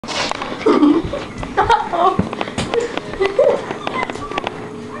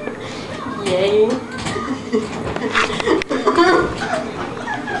Yay.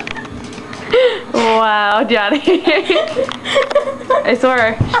 Wow, Jennie. I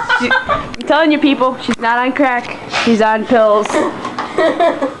swear. I'm telling you people, she's not on crack. She's on pills.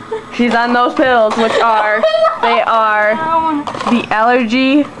 She's on those pills, which are, they are the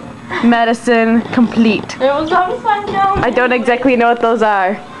allergy medicine complete. It was upside down. I don't exactly know what those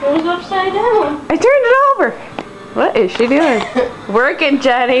are. It was upside down. I turned it over. What is she doing? Working,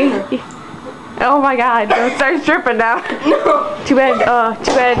 Jennie. Oh my God, don't start stripping now. No. Too bad,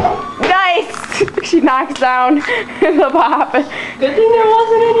 too bad. Nice! She knocks down the pop. Good thing there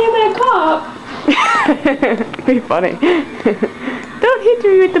wasn't any of that cup. Be funny. Don't hit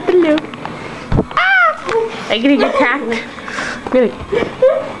me with the pillow. Ah! Are you gonna get cracked? Really?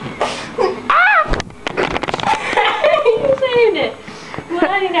 Ah! You saved it. What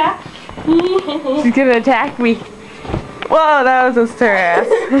are you got? She's gonna attack me. Whoa, that was just her ass.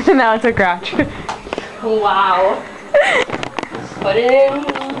 Now it's a crotch. Wow. Put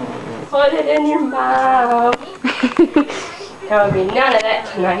it in your mouth. There will be none of that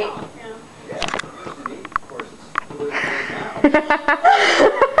tonight.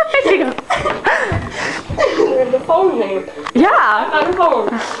 Where's the phone name? Yeah. I found a phone.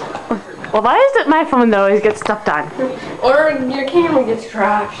 Well, why is it my phone that always gets stuffed on? Or your camera gets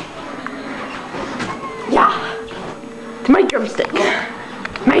crashed. Yeah. It's my drumstick.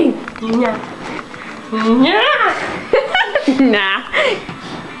 Mine. Yeah. Yeah. Nah.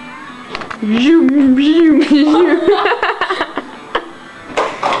 Zoom, zoom, zoom.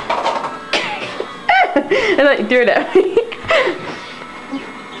 I thought you threw it at me.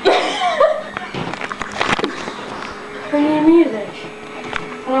 I need music.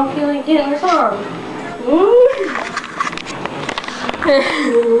 I don't feel like getting the song.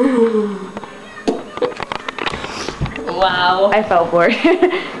 Wow. I fell for it.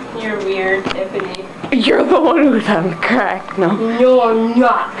 You're weird, Tiffany. You're the one who's on crack. No. No, I'm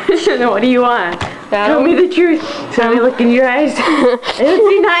not. What do you want? Tell me the truth. Tell me, look in your eyes. I don't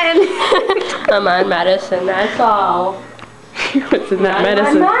see nothing. I'm on medicine, that's all. What's in that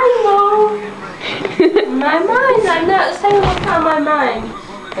medicine? My mind, though. My mind. I'm not saying what's on my mind.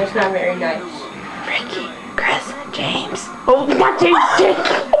 That's not very nice. Ricky, Chris, James. Oh, watch it, Dick.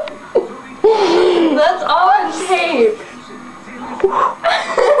 That's all on tape.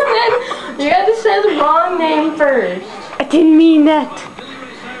 Then you had to say the wrong name first. I didn't mean that.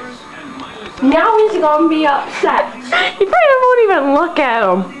 Now he's gonna be upset. He probably won't even look at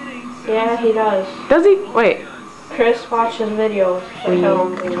him. Yeah, he does. Does he? Wait. Chris watches videos. So tell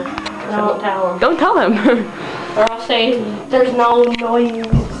him, please. Don't tell him. Don't tell him. Or I'll say there's no noise.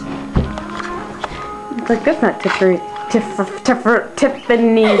 It's like, that's not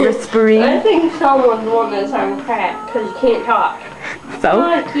Tiffany whispering. I think someone's the one that's on crack because you can't talk. So? Come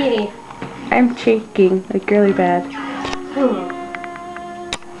on, kitty. I'm shaking, like really bad.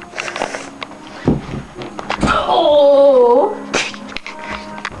 Oh!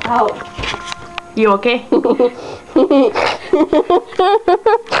 Ouch. You okay?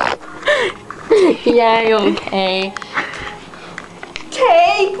 Yeah, I'm okay.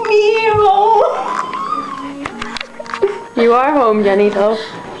 Take me home! You are home, Jennie, though.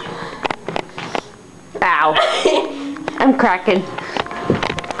 Ow. I'm cracking.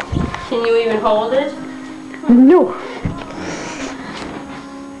 Can you even hold it? No.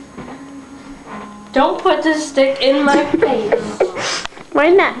 Don't put this stick in my face. Why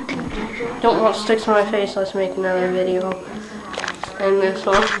not? Don't want sticks in my face. Let's make another video. And this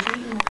one.